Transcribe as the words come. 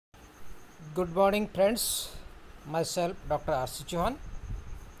Good morning, friends. Myself, Dr. R.C. Chauhan,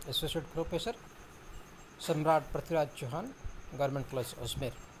 Associate Professor, Samrat Prithviraj Chauhan, Government College,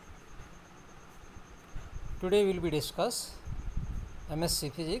 Ajmer. Today we will be discuss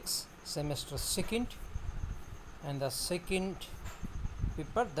MSc Physics Semester 2nd and the second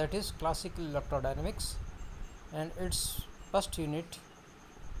paper, that is Classical Electrodynamics, and its first unit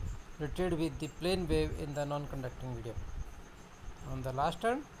related with the plane wave in the non-conducting medium. On the last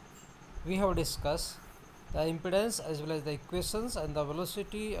term, we have discussed the impedance as well as the equations and the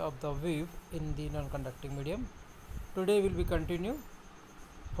velocity of the wave in the non-conducting medium. Today we will be continue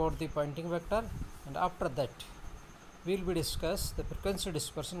for the Poynting vector, and after that we will be discuss the frequency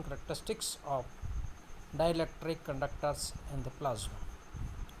dispersion characteristics of dielectric conductors and the plasma.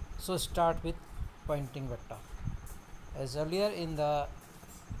 So start with Poynting vector. As earlier in the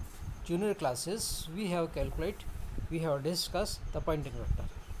junior classes we have discussed the Poynting vector.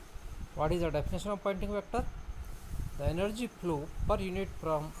 What is the definition of Poynting vector? The energy flow per unit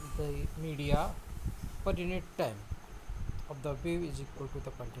from the media per unit time of the wave is equal to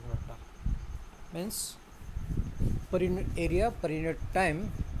the Poynting vector. Means per unit area per unit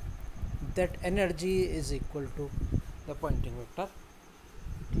time, that energy is equal to the Poynting vector.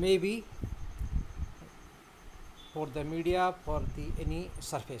 It may be for the media for the any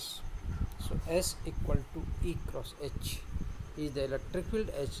surface. So S equal to E cross H is the electric field,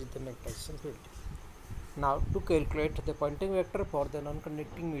 H is the magnetization field. Now to calculate the Poynting vector for the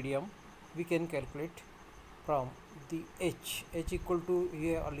non-conducting medium, we can calculate from the H equal to,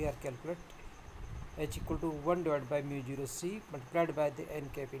 here earlier calculate H equal to 1 divided by mu 0 C multiplied by the n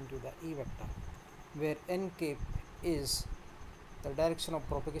cap into the E vector, where n cap is the direction of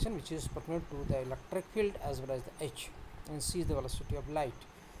propagation which is perpendicular to the electric field as well as the H, and C is the velocity of light.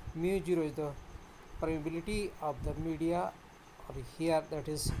 Mu 0 is the permeability of the media, or here that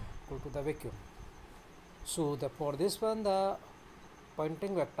is equal to the vacuum. So for this one, the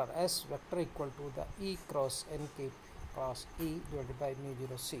Poynting vector S vector equal to the E cross n cap cross E divided by mu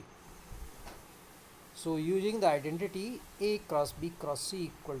 0 C. So using the identity A cross B cross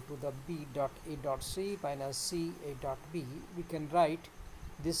C equal to the B dot A dot C minus C A dot B, we can write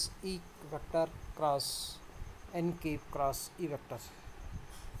this E vector cross n cap cross E vector.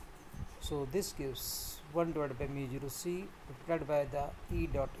 So this gives 1 divided by mu 0 C multiplied by the E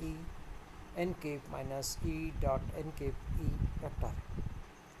dot E n cap minus E dot n cap E vector.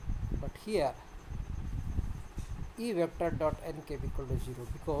 But here E vector dot n cap equal to 0,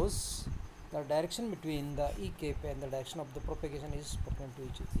 because the direction between the E cap and the direction of the propagation is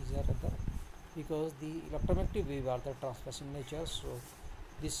perpendicular to each other, because the electromagnetic wave are the transverse in nature. So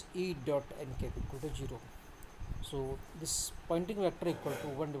this E dot n cap equal to 0. So this Poynting vector equal to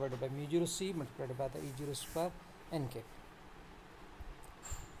 1 divided by mu 0 C multiplied by the E0 square n cap.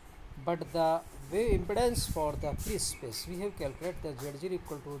 But the wave impedance for the free space, we have calculated the Z0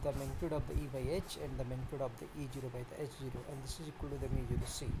 equal to the magnitude of the E by H and the magnitude of the E0 by the H0, and this is equal to the mu 0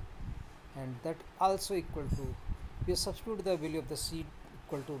 C, and that also equal to, we substitute the value of the C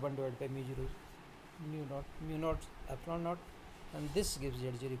equal to 1 divided by mu 0 mu naught epsilon naught, and this gives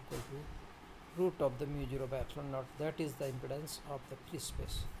Z0 equal to root of the mu 0 by epsilon naught, that is the impedance of the free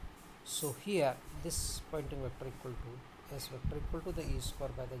space. So here this Poynting vector equal to S vector equal to the E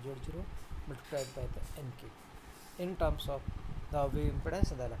square by the Z0 multiplied by the n cap in terms of the wave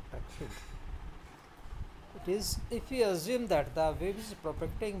impedance and the electric field. It is, if we assume that the wave is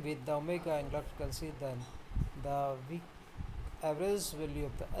propagating with the omega angular frequency, then the average value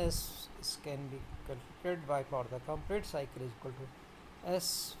of the S can be calculated by, for the complete cycle is equal to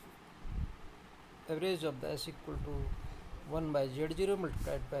S average of the S equal to 1 by Z0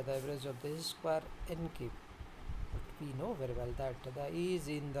 multiplied by the average of the S square n cap. But we know very well that the E is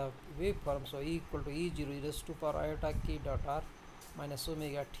in the wave form, so E equal to E0 raised to power iota k dot r minus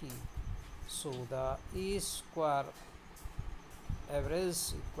omega t. So the E square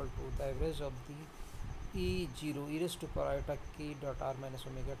average equal to the average of the E0 e raised to power iota k dot r minus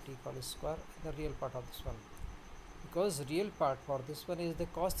omega t whole square, the real part of this one, because real part for this one is the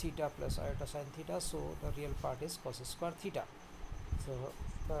cos theta plus iota sin theta, so the real part is cos square theta. So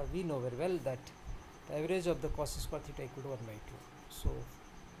we know very well that the average of the cos square theta equal to 1 by 2. So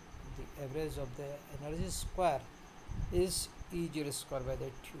the average of the energy square is E0 square by the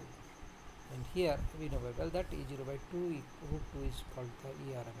 2, and here we know very well that E0 by 2 root 2 is called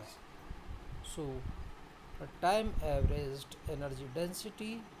the ERMS. So the time averaged energy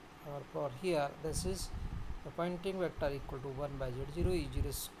density, or for here this is the Poynting vector equal to 1 by Z0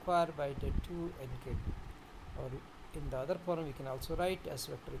 E0 square by the 2 n cap, or in the other form we can also write S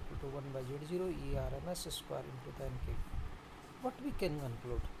vector equal to 1 by Z0 ERMS square into the n cap. What we can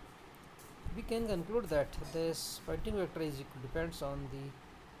conclude? we can conclude that this Poynting vector is equal depends on the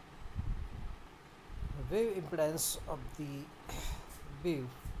wave impedance of the wave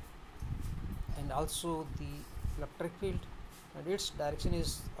and also the electric field, and its direction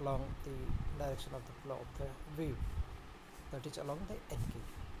is along the direction of the flow of the wave, that is along the NK.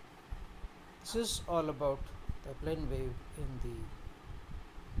 This is all about the plane wave in the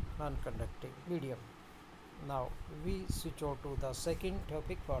non-conducting medium. Now we switch over to the second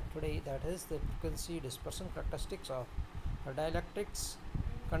topic for today, that is the frequency dispersion characteristics of the dielectrics,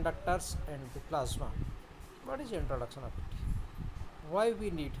 conductors and the plasma. What is the introduction of it? Why we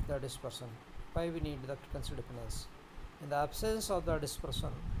need the dispersion? Why we need the frequency dependence? In the absence of the dispersion,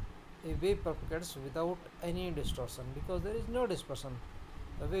 a wave propagates without any distortion, because there is no dispersion.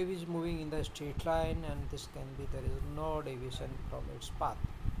 The wave is moving in the straight line, and this can be, there is no deviation from its path.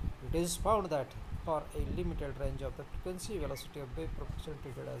 It is found that for a limited range of the frequency, velocity of wave propagation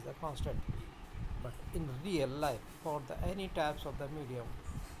treated as a constant. But in real life, for the any types of the medium,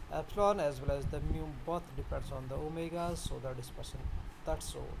 epsilon as well as the mu both depends on the omega, so the dispersion,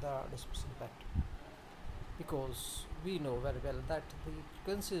 that's so the dispersion factor. Because we know very well that the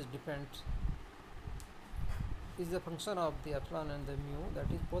frequencies depend is the function of the epsilon and the mu, that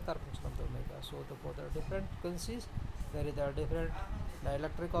is both are function of the omega. So the both are different frequencies, there is a different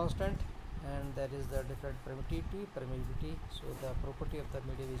dielectric constant and there is the different permittivity, so the property of the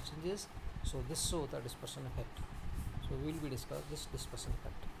medium is changes, so this show the dispersion effect. So we will be discuss this dispersion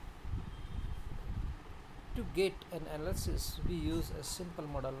effect. To get an analysis, we use a simple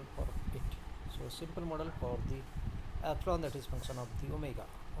model for it. So simple model for the epsilon, that is function of the omega.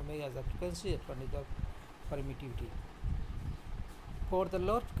 Omega is the frequency, epsilon is the permittivity. For the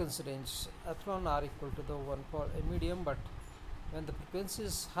lower frequency range, epsilon are equal to the 1 for a medium, but when the frequency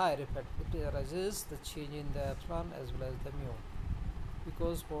is higher, it arises the change in the epsilon as well as the mu,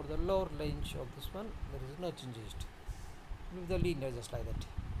 because for the lower range of this one there is no changes, with the linear just like that.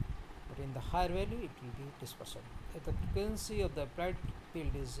 But in the higher value it will be dispersion. If the frequency of the applied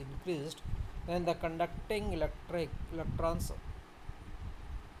field is increased, then the conducting electrons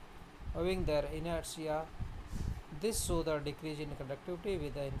owing their inertia, this show the decrease in conductivity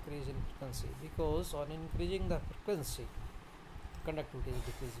with the increase in frequency, because on increasing the frequency conductivity is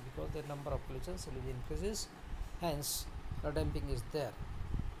decreased, because the number of collisions increases, hence the damping is there.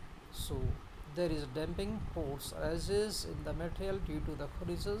 So there is damping force arises in the material due to the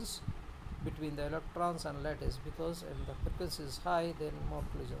collisions between the electrons and lattice, because if the frequency is high, then more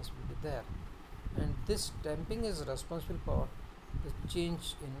collisions will be there, and this damping is responsible for the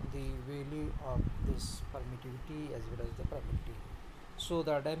change in the value of this permittivity as well as the permittivity. So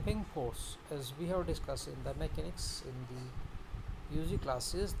the damping force, as we have discussed in the mechanics in the UG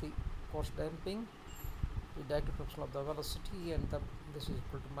classes, the force damping, the direct proportional of the velocity, and this is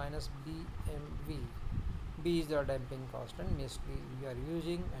equal to minus bmv. B is the damping constant mostly we are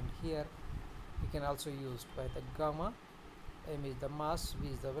using, and here we can also use by the gamma. M is the mass, V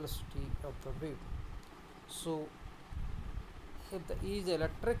is the velocity of the wave. So if the E is the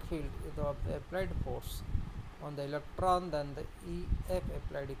electric field of the applied force on the electron, then the EF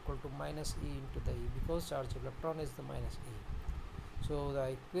applied equal to minus E into the E, because charge of electron is the minus E. So the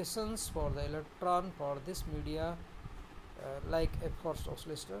equations for the electron for this media, like a force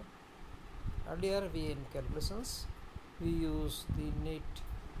oscillator, earlier we in calculations we use the net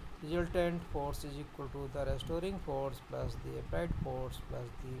resultant force is equal to the restoring force plus the applied force plus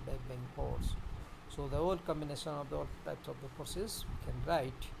the damping force. So the whole combination of the all types of the forces we can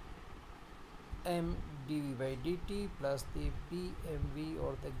write m dv by dt plus the b mv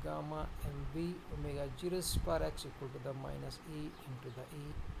or the gamma mv omega 0 square x equal to the minus e into the e,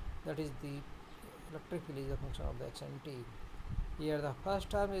 that is the electric field is a function of the x and t. Here the first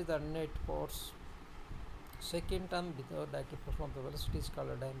term is the net force, second term without direct proportional of the velocity is called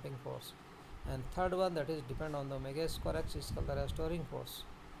a damping force, and third one, that is depend on the omega square x, is called the restoring force,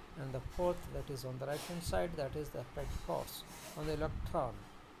 and the fourth, that is on the right hand side, that is the applied force on the electron.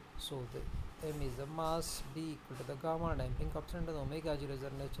 So the m is the mass, b equal to the gamma damping coefficient, and omega 0 is the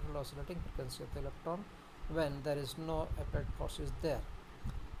natural oscillating frequency of the electron when there is no applied force is there.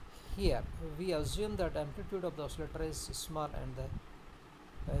 Here we assume that amplitude of the oscillator is small and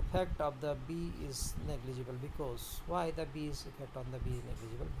the effect of the B is negligible. Because why the B is effect on the B is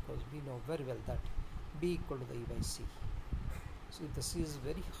negligible? Because we know very well that B equal to the E by C. So if the C is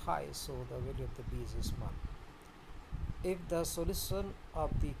very high, so the value of the B is small. If the solution of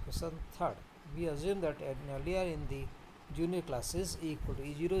the equation third, we assume that earlier in the junior classes E equal to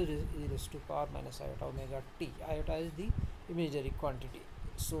E0 is to power minus iota omega t. Iota is the imaginary quantity.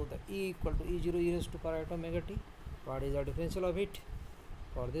 So the E equal to E0 is to power iota omega t. What is the differential of it?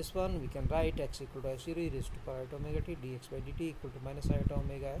 For this one we can write x equal to f0 e raised to power iota omega t dx by dt equal to minus iota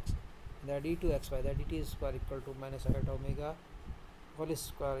omega x, the d2x by the dt square equal to minus iota omega whole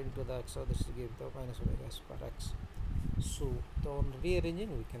square into the x, so this will give the minus omega square x. So on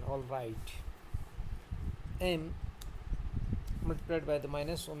rearranging we can all write m multiplied by the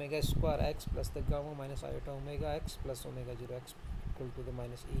minus omega square x plus the gamma minus iota omega x plus omega 0 x equal to the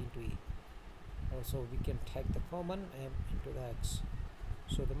minus e into e. Also we can take the common m into the x,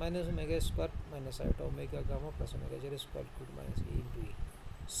 so the minus omega square minus iota omega gamma plus omega 0 square equal to minus e into e.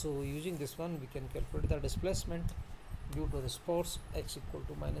 So using this one we can calculate the displacement due to the force x equal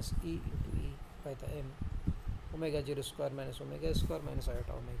to minus e into e by the m omega 0 square minus omega square minus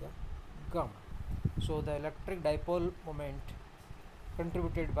iota omega gamma. So the electric dipole moment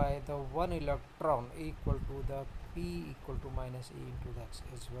contributed by the one electron equal to the p equal to minus e into the x.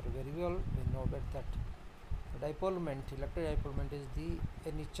 As very well we know that the dipole moment, electric dipole moment, is the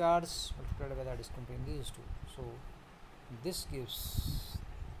any charge multiplied by the distance between these two. So this gives,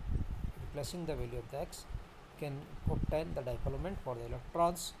 replacing the value of the x, can obtain the dipole moment for the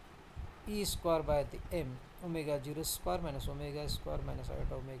electrons e square by the m omega 0 square minus omega square minus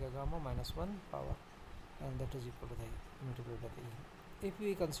iota omega gamma minus 1 power, and that is equal to the multiplied by the e. If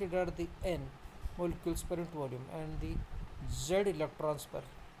we consider the n molecules per unit volume and the z electrons per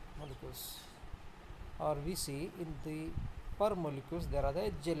molecules, or we see in the per molecules there are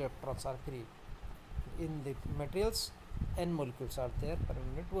the z electrons are free. In the materials n molecules are there per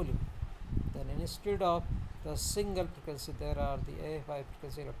unit volume. Then instead of the single frequency there are the AFI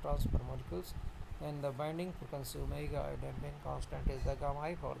frequency electrons per molecules, and the binding frequency omega and main constant is the gamma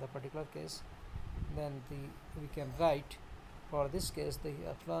I for the particular case. Then we can write for this case the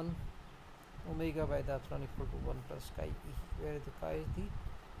epsilon omega by the epsilon equal to 1 plus chi e, where the chi is the,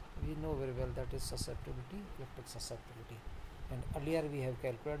 we know very well, that is susceptibility, electric susceptibility, and earlier we have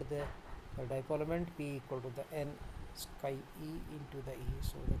calculated the dipole moment p equal to the n chi e into the e,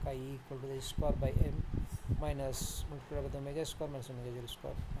 so the chi e equal to the square by m minus multiplied by the omega square minus omega 0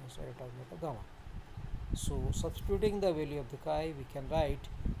 square minus iota omega gamma. So substituting the value of the chi, we can write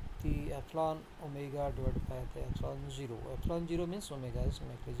the epsilon omega divided by the epsilon 0. Epsilon 0 means omega is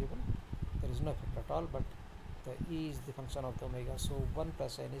negligible, there is no effect at all, but the e is the function of the omega, so 1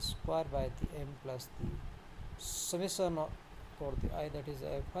 plus n is square by the m plus the summation for the I, that is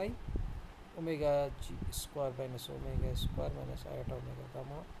fi omega g square minus omega square minus iota omega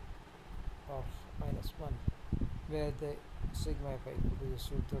gamma of minus 1, where the sigma fi equal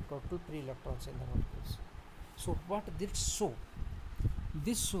to the total free electrons in the molecules. So what this show?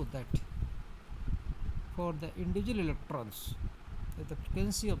 This show that for the individual electrons, the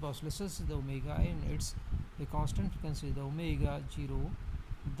frequency of oscillations is the omega I and its the constant frequency is the omega 0.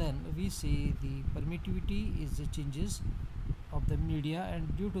 Then we see the permittivity is the changes of the media,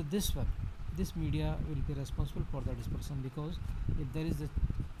 and due to this one, this media will be responsible for the dispersion, because if there is the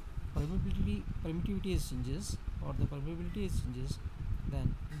permittivity is changes or the permeability is changes,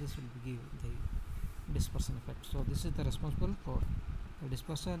 then this will give the dispersion effect. So this is the responsible for the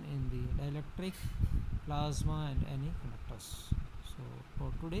dispersion in the dielectric, plasma and any conductors. So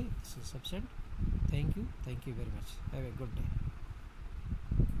for today this is sufficient. Thank you very much. Have a good day.